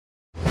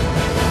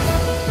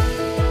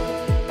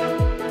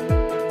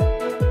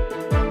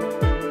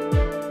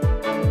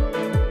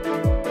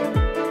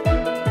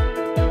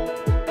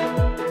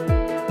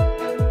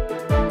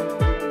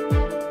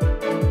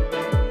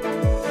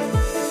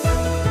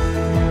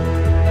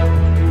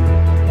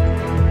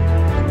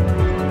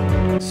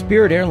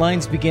Spirit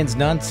Airlines begins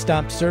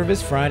non-stop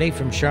service Friday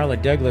from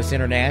Charlotte Douglas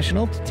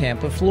International to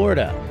Tampa,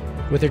 Florida.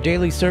 With their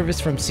daily service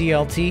from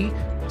CLT,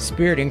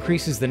 Spirit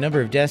increases the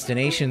number of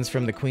destinations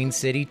from the Queen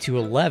City to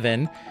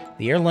 11.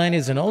 The airline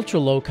is an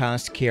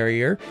ultra-low-cost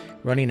carrier,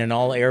 running an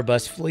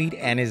all-Airbus fleet,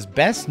 and is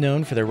best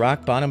known for their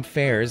rock-bottom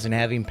fares and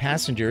having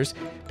passengers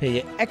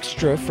pay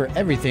extra for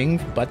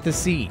everything but the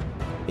seat.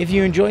 If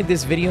you enjoyed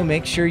this video,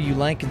 make sure you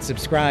like and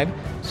subscribe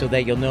so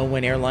that you'll know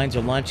when airlines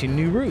are launching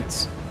new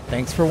routes.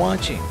 Thanks for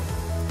watching.